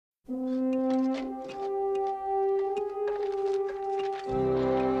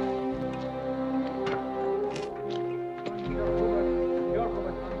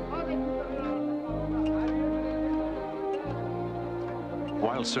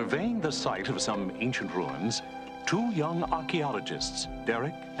While surveying the site of some ancient ruins, two young archaeologists,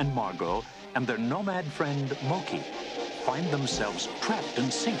 Derek and Margot, and their nomad friend, Moki, find themselves trapped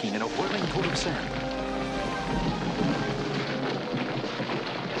and sinking in a whirling pool of sand.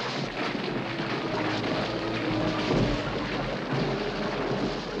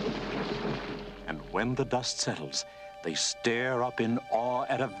 And when the dust settles, they stare up in awe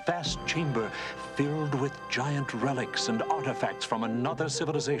at a vast chamber filled with giant relics and artifacts from another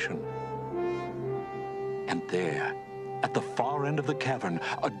civilization. And there, at the far end of the cavern,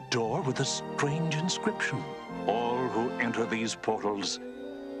 a door with a strange inscription. All who enter these portals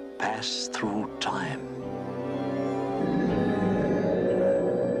pass through time.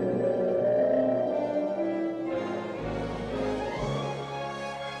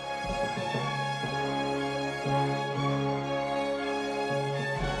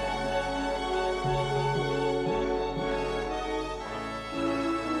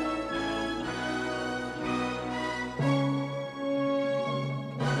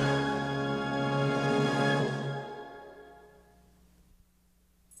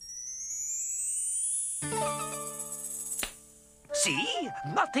 See?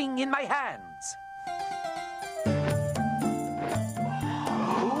 Nothing in my hands.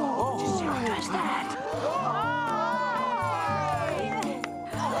 What is that?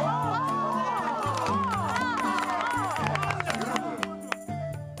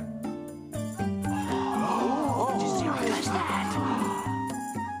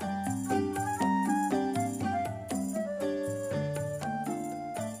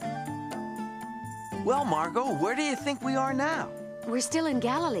 Well, Margot, where do you think we are now? We're still in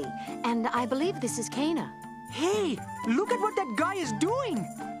Galilee, and I believe this is Cana. Hey, look at what that guy is doing!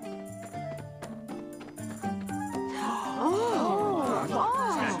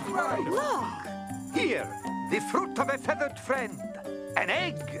 Look! Here, the fruit of a feathered friend. An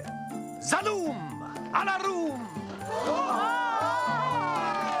egg. Zaloom! Alaroom!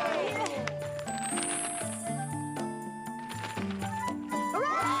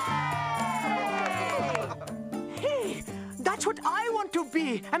 Hey, that's what I want to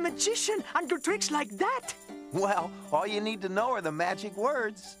be, a magician and do tricks like that. Well, all you need to know are the magic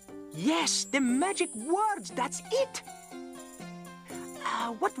words. Yes, the magic words, that's it.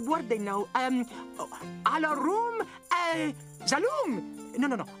 What word they know? Alaroom, Zaloom.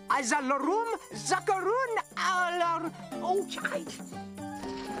 No. Azalaroom, Zakaroon, Alar... Oh,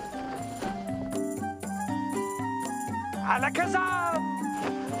 Alakazam!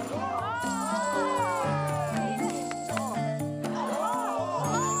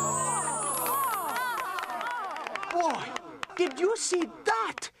 Boy, did you see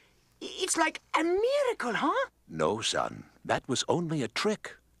that? It's like a miracle, huh? No, son. That was only a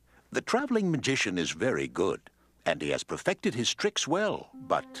trick. The traveling magician is very good, and he has perfected his tricks well.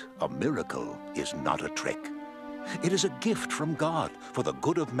 But a miracle is not a trick. It is a gift from God for the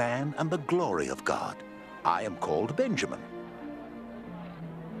good of man and the glory of God. I am called Benjamin.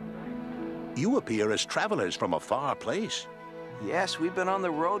 You appear as travelers from a far place. Yes, we've been on the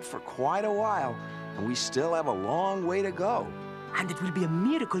road for quite a while, and we still have a long way to go. And it will be a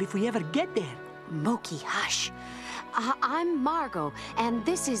miracle if we ever get there. Moki, hush. I'm Margot, and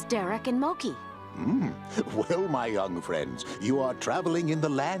this is Derek and Moki. Well, my young friends, you are traveling in the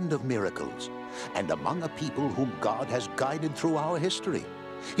land of miracles, and among a people whom God has guided through our history.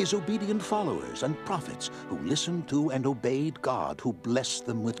 His obedient followers and prophets who listened to and obeyed God, who blessed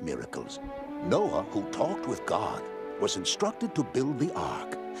them with miracles. Noah, who talked with God, was instructed to build the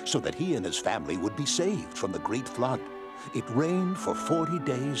ark so that he and his family would be saved from the great flood. It rained for 40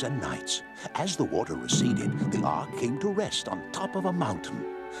 days and nights. As the water receded, the ark came to rest on top of a mountain.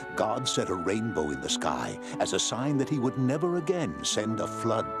 God set a rainbow in the sky as a sign that he would never again send a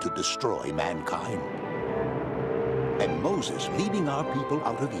flood to destroy mankind. And Moses, leading our people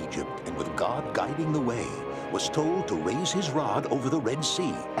out of Egypt and with God guiding the way, was told to raise his rod over the Red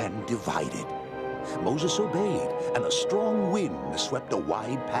Sea and divide it. Moses obeyed, and a strong wind swept a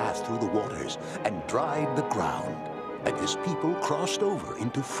wide path through the waters and dried the ground, and his people crossed over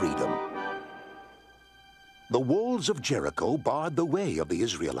into freedom. The walls of Jericho barred the way of the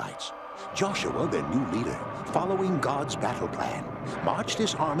Israelites. Joshua, their new leader, following God's battle plan, marched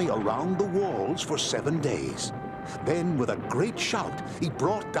his army around the walls for 7 days. Then, with a great shout, he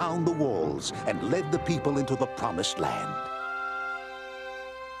brought down the walls and led the people into the promised land.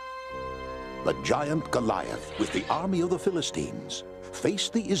 The giant Goliath, with the army of the Philistines,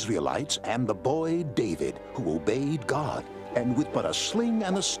 faced the Israelites and the boy David, who obeyed God, and with but a sling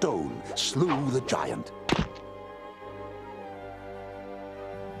and a stone slew the giant.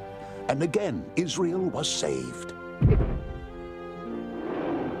 And again, Israel was saved.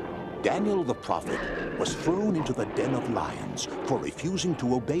 Daniel the prophet was thrown into the den of lions for refusing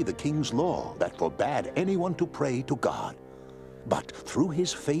to obey the king's law that forbade anyone to pray to God. But through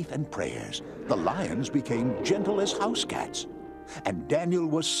his faith and prayers, the lions became gentle as house cats, and Daniel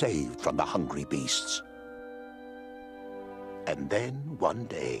was saved from the hungry beasts. And then one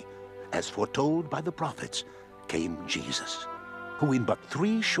day, as foretold by the prophets, came Jesus, who in but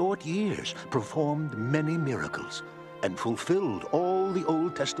 3 short years performed many miracles and fulfilled all the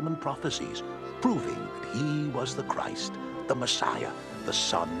Old Testament prophecies, proving that he was the Christ, the Messiah, the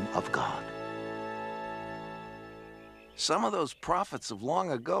Son of God. Some of those prophets of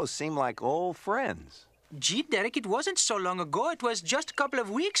long ago seem like old friends. Gee, Derek, it wasn't so long ago. It was just a couple of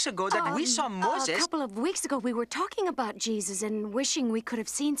weeks ago that we saw Moses. A couple of weeks ago, we were talking about Jesus and wishing we could have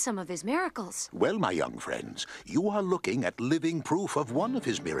seen some of his miracles. Well, my young friends, you are looking at living proof of one of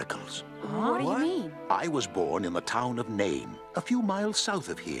his miracles. What do you mean? I was born in the town of Nain, a few miles south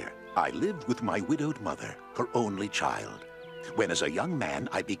of here. I lived with my widowed mother, her only child. When as a young man,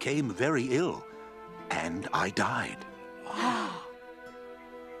 I became very ill, and I died.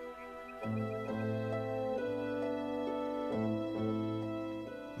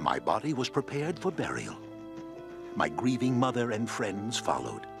 My body was prepared for burial. My grieving mother and friends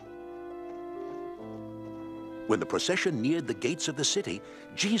followed. When the procession neared the gates of the city,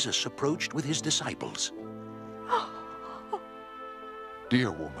 Jesus approached with his disciples.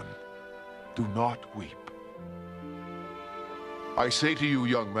 Dear woman, do not weep. I say to you,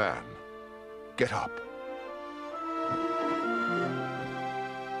 young man, get up.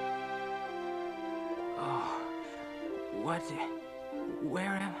 What?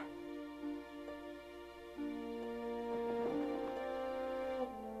 Where am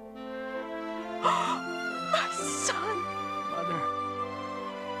My son! Mother?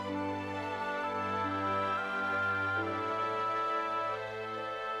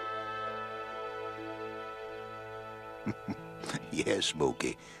 Yes,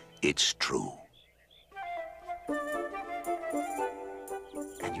 Smokey, it's true.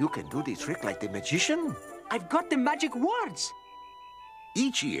 And you can do the trick like the magician? I've got the magic words.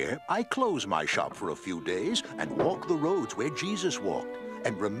 Each year, I close my shop for a few days and walk the roads where Jesus walked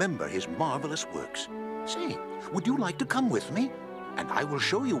and remember his marvelous works. Say, would you like to come with me? And I will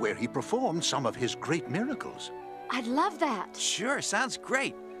show you where he performed some of his great miracles. I'd love that. Sure, sounds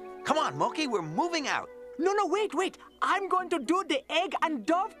great. Come on, Moki, we're moving out. No, wait. I'm going to do the egg and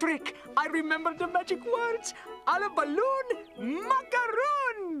dove trick. I remember the magic words. A la balloon,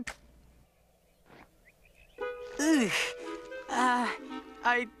 macaroon. Ugh.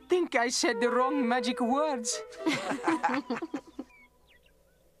 I think I said the wrong magic words.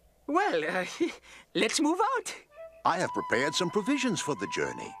 Well, let's move out. I have prepared some provisions for the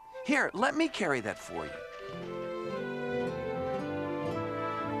journey. Here, let me carry that for you.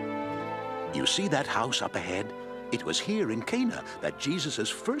 You see that house up ahead? It was here in Cana that Jesus'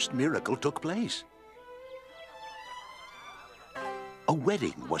 first miracle took place. A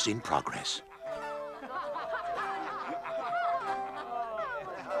wedding was in progress.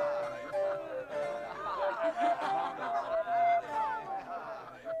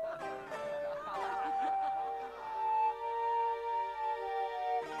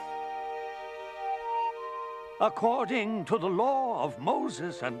 According to the law of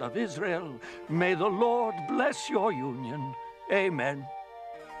Moses and of Israel, may the Lord bless your union. Amen.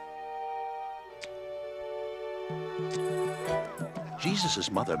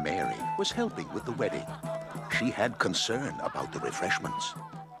 Jesus' mother Mary was helping with the wedding. She had concern about the refreshments.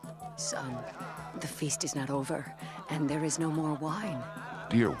 Son, the feast is not over, and there is no more wine.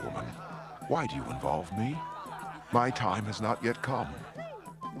 Dear woman, why do you involve me? My time has not yet come.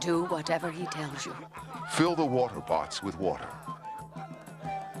 Do whatever he tells you. Fill the water pots with water.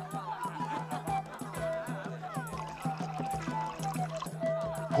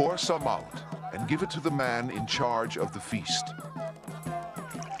 Pour some out and give it to the man in charge of the feast.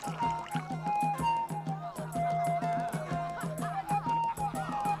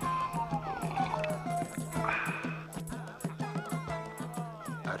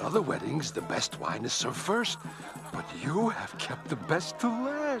 At other weddings, the best wine is served first, but you have kept the best to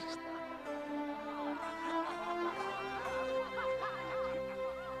last.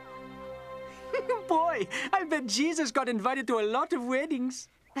 Boy, I bet Jesus got invited to a lot of weddings.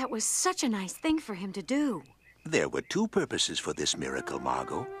 That was such a nice thing for him to do. There were 2 purposes for this miracle,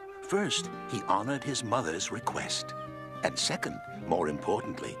 Margot. First, he honored his mother's request. And second, more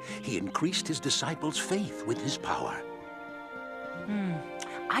importantly, he increased his disciples' faith with his power.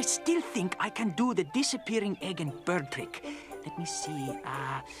 I still think I can do the disappearing egg and bird trick. Let me see.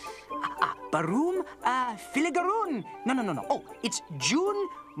 Barum, Filigaroon. No. Oh, it's June,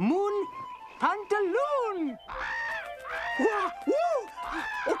 Moon, Pantaloon. Whoa.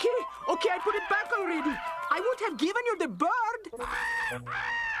 Okay, I put it back already. I would have given you the bird.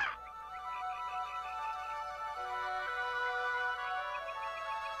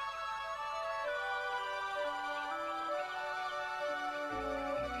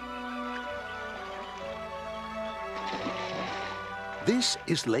 This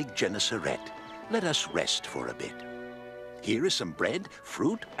is Lake Gennesaret. Let us rest for a bit. Here is some bread,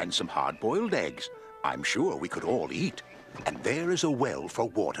 fruit, and some hard-boiled eggs. I'm sure we could all eat. And there is a well for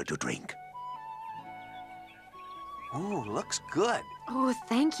water to drink. Ooh, looks good. Oh,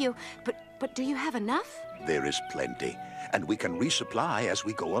 thank you. But do you have enough? There is plenty, and we can resupply as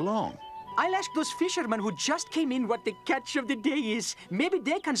we go along. I'll ask those fishermen who just came in what the catch of the day is. Maybe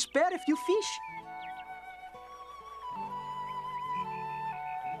they can spare a few fish.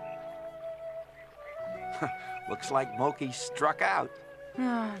 Looks like Moki struck out.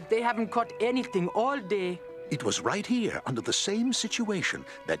 They haven't caught anything all day. It was right here, under the same situation,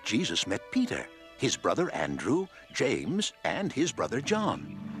 that Jesus met Peter, his brother Andrew, James, and his brother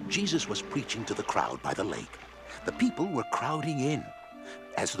John. Jesus was preaching to the crowd by the lake. The people were crowding in.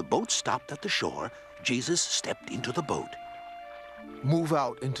 As the boat stopped at the shore, Jesus stepped into the boat. Move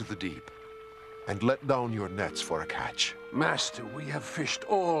out into the deep and let down your nets for a catch. Master, we have fished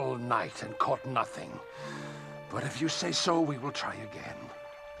all night and caught nothing. But if you say so, we will try again.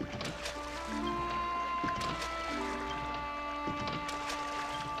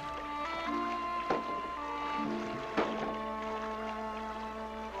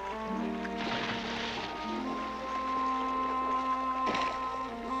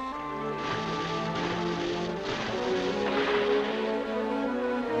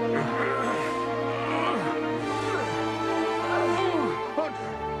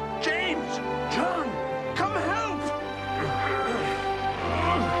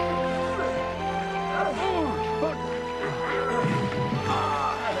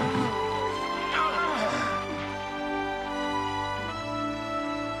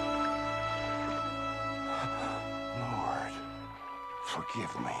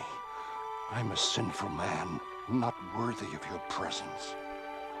 Forgive me. I'm a sinful man, not worthy of your presence.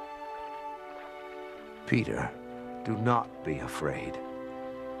 Peter, do not be afraid.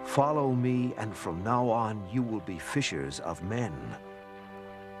 Follow me, and from now on you will be fishers of men.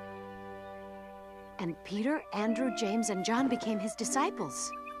 And Peter, Andrew, James, and John became his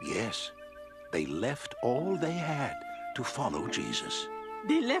disciples. Yes, they left all they had to follow Jesus.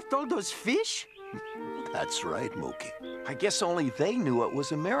 They left all those fish? That's right, Moki. I guess only they knew it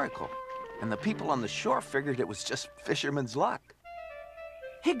was a miracle. And the people on the shore figured it was just fisherman's luck.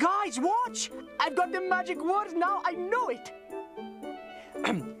 Hey guys, watch! I've got the magic words now, I know it!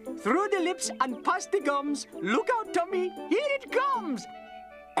 Through the lips and past the gums, look out, Tommy, here it comes!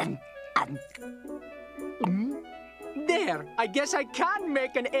 There, I guess I can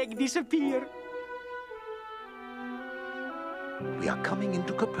make an egg disappear. We are coming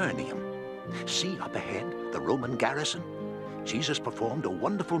into Capernaum. See up ahead, the Roman garrison. Jesus performed a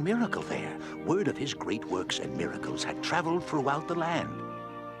wonderful miracle there. Word of his great works and miracles had traveled throughout the land.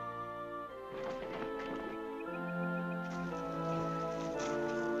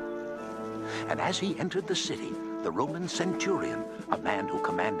 And as he entered the city, the Roman centurion, a man who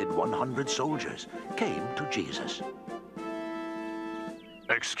commanded 100 soldiers, came to Jesus.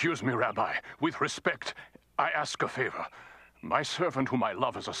 Excuse me, Rabbi. With respect, I ask a favor. My servant whom I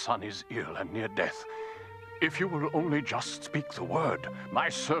love as a son is ill and near death. If you will only just speak the word, my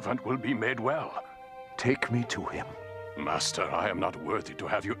servant will be made well. Take me to him. Master, I am not worthy to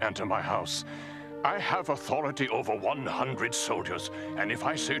have you enter my house. I have authority over 100 soldiers, and if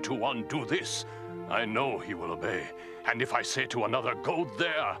I say to one, do this, I know he will obey. And if I say to another, go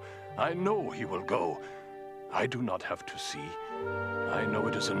there, I know he will go. I do not have to see. I know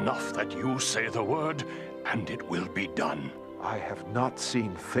it is enough that you say the word, and it will be done. I have not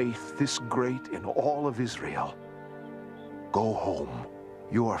seen faith this great in all of Israel. Go home.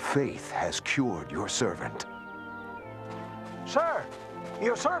 Your faith has cured your servant. Sir,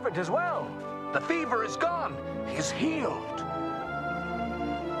 your servant is well. The fever is gone. He's healed.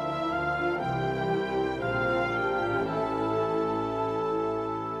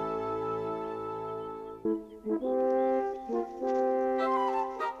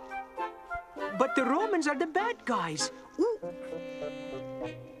 But the Romans are the bad guys. Ooh.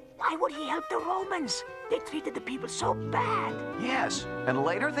 Why would he help the Romans? They treated the people so bad. Yes, and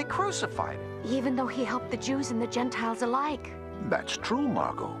later they crucified him. Even though he helped the Jews and the Gentiles alike. That's true,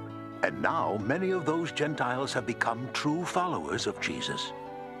 Margot. And now many of those Gentiles have become true followers of Jesus.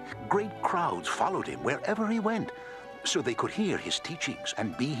 great crowds followed him wherever he went, so they could hear his teachings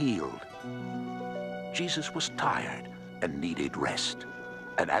and be healed. Jesus was tired and needed rest.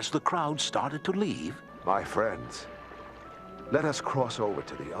 And as the crowd started to leave, My friends, let us cross over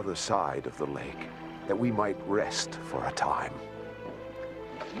to the other side of the lake, that we might rest for a time.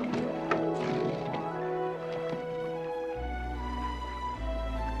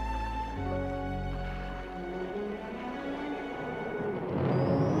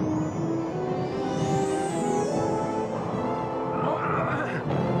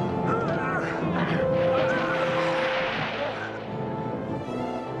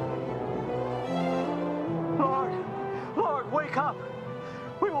 Lord, wake up!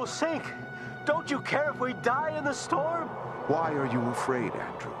 We will sink! Don't you care if we die in the storm? Why are you afraid,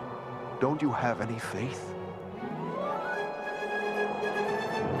 Andrew? Don't you have any faith?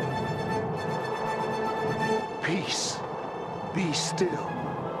 Peace. Be still.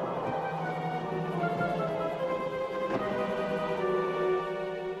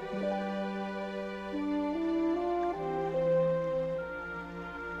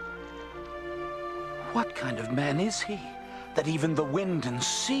 What kind of man is he, that even the wind and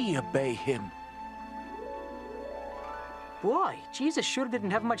sea obey him? Boy, Jesus sure didn't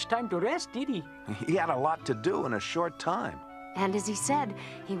have much time to rest, did he? He had a lot to do in a short time. And as he said,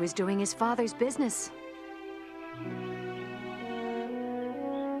 he was doing his Father's business.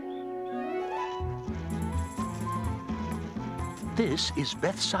 this is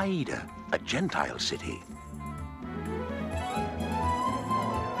Bethsaida, a Gentile city.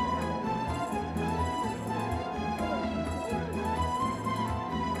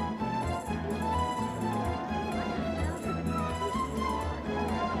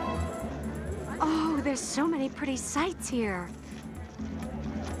 Oh, there's so many pretty sights here.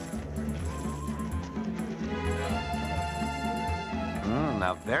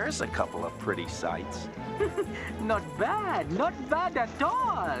 Now there's a couple of pretty sights. Not bad at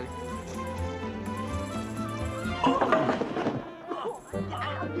all.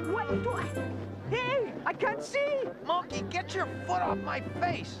 Hey, I can't see. Monkey, get your foot off my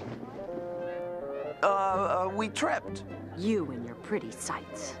face. We tripped. You and your pretty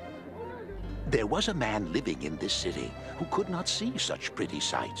sights. There was a man living in this city who could not see such pretty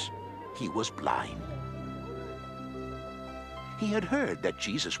sights. He was blind. He had heard that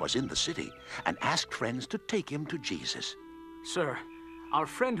Jesus was in the city and asked friends to take him to Jesus. Sir, our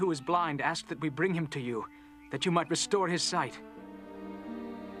friend who is blind asked that we bring him to you, that you might restore his sight.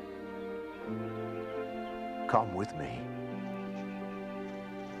 Come with me.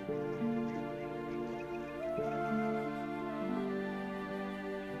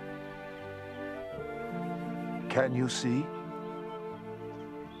 Can you see?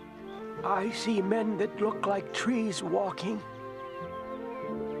 I see men that look like trees walking.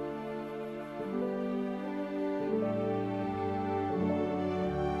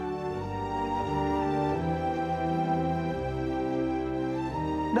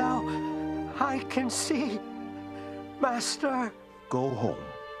 Now I can see, Master. Go home.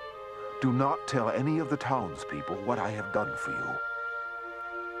 Do not tell any of the townspeople what I have done for you.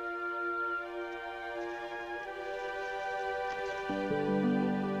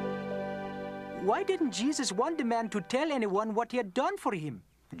 Why didn't Jesus want the man to tell anyone what he had done for him?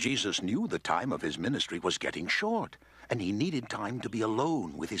 Jesus knew the time of his ministry was getting short, and he needed time to be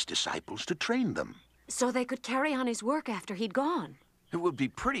alone with his disciples to train them. So they could carry on his work after he'd gone. It would be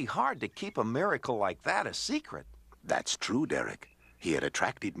pretty hard to keep a miracle like that a secret. That's true, Derek. He had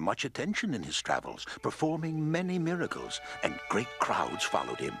attracted much attention in his travels, performing many miracles, and great crowds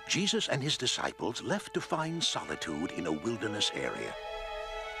followed him. Jesus and his disciples left to find solitude in a wilderness area.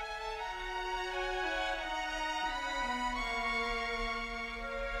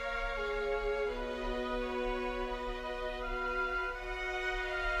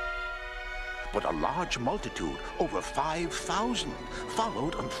 But a large multitude, over 5,000,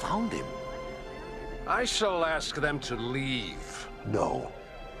 followed and found him. I shall ask them to leave. No,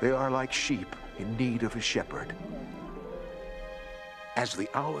 they are like sheep in need of a shepherd. As the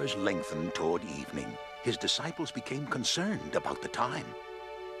hours lengthened toward evening, his disciples became concerned about the time.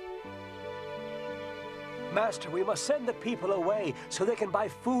 Master, we must send the people away so they can buy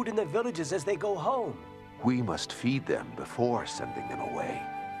food in the villages as they go home. We must feed them before sending them away.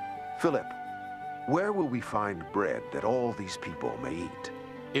 Philip, where will we find bread that all these people may eat?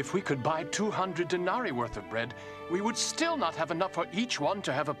 If we could buy 200 denarii worth of bread, we would still not have enough for each one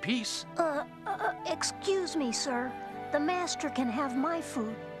to have a piece. Excuse me, sir. The master can have my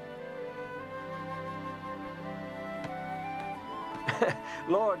food.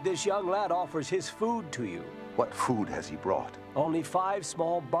 Lord, this young lad offers his food to you. What food has he brought? Only 5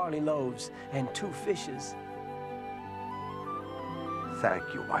 small barley loaves and 2 fishes. Thank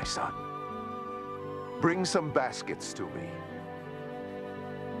you, my son. Bring some baskets to me.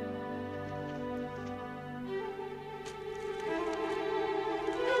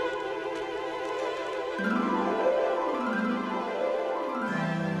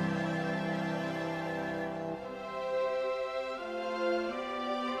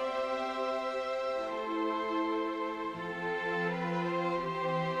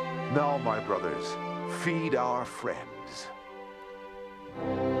 Now, my brothers, feed our friends.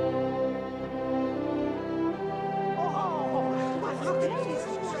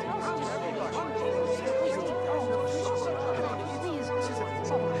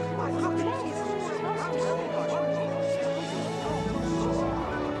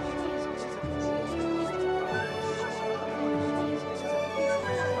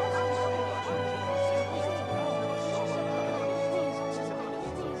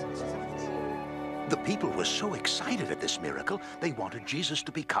 The people were so excited at this miracle, they wanted Jesus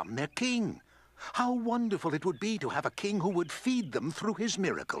to become their king. How wonderful it would be to have a king who would feed them through his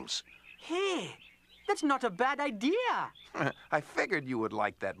miracles. Hey, that's not a bad idea. I figured you would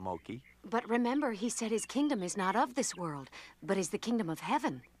like that, Moki. But remember, he said his kingdom is not of this world, but is the kingdom of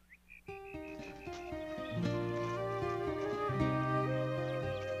heaven.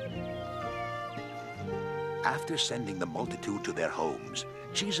 After sending the multitude to their homes,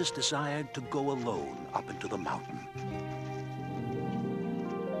 Jesus desired to go alone up into the mountain.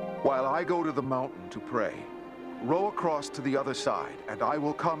 While I go to the mountain to pray, row across to the other side, and I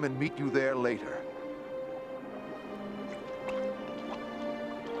will come and meet you there later.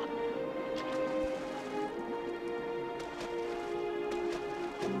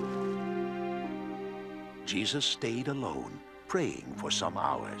 Jesus stayed alone, praying for some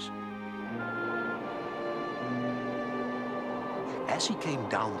hours. As he came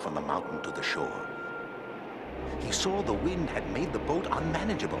down from the mountain to the shore, he saw the wind had made the boat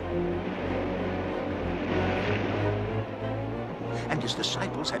unmanageable. And his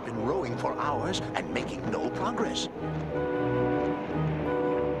disciples had been rowing for hours and making no progress.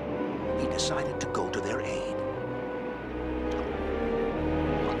 He decided to go to their aid.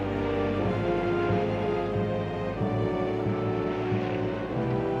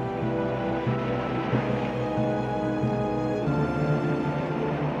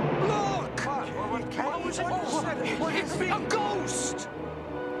 It's a ghost!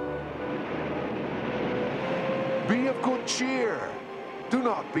 Be of good cheer. Do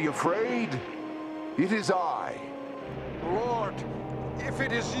not be afraid. It is I. Lord, if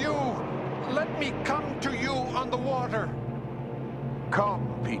it is you, let me come to you on the water. Come,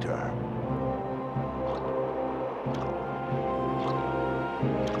 Peter.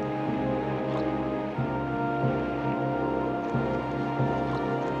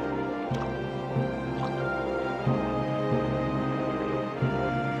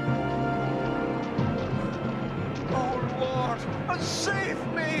 Save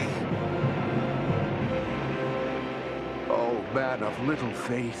me! Oh, man of little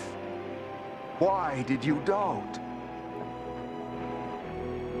faith, why did you doubt?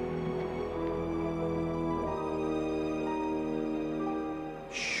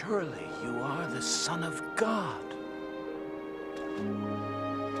 Surely you are the Son of God.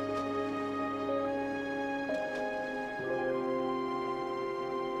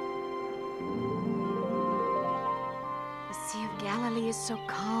 Galilee is so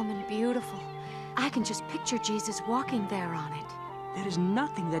calm and beautiful. I can just picture Jesus walking there on it. There is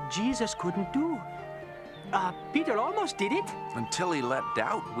nothing that Jesus couldn't do. Peter almost did it. Until he let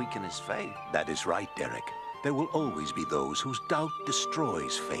doubt weaken his faith. That is right, Derek. There will always be those whose doubt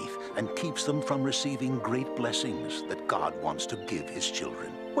destroys faith and keeps them from receiving great blessings that God wants to give his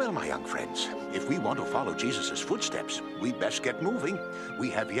children. Well, my young friends, if we want to follow Jesus' footsteps, we'd best get moving.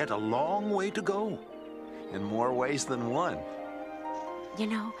 We have yet a long way to go. In more ways than one. You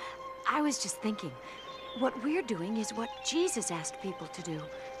know, I was just thinking, what we're doing is what Jesus asked people to do.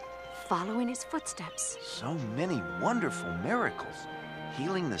 Follow in his footsteps. So many wonderful miracles.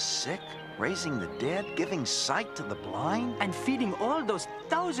 Healing the sick, raising the dead, giving sight to the blind. And feeding all those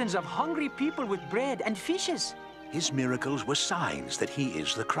thousands of hungry people with bread and fishes. His miracles were signs that he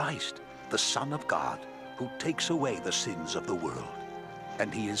is the Christ, the Son of God, who takes away the sins of the world.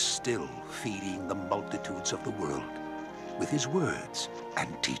 And he is still feeding the multitudes of the world with his words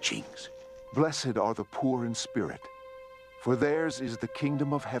and teachings. Blessed are the poor in spirit, for theirs is the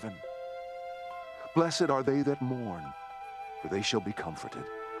kingdom of heaven. Blessed are they that mourn, for they shall be comforted.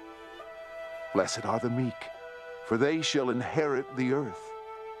 Blessed are the meek, for they shall inherit the earth.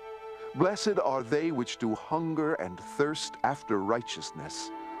 Blessed are they which do hunger and thirst after righteousness,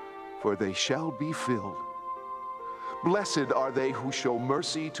 for they shall be filled. Blessed are they who show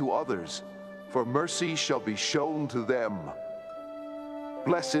mercy to others, for mercy shall be shown to them.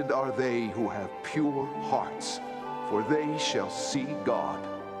 Blessed are they who have pure hearts, for they shall see God.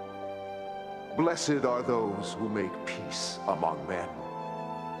 Blessed are those who make peace among men,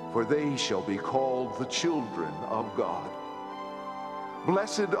 for they shall be called the children of God.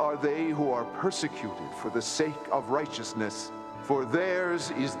 Blessed are they who are persecuted for the sake of righteousness, for theirs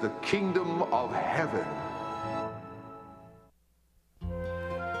is the kingdom of heaven.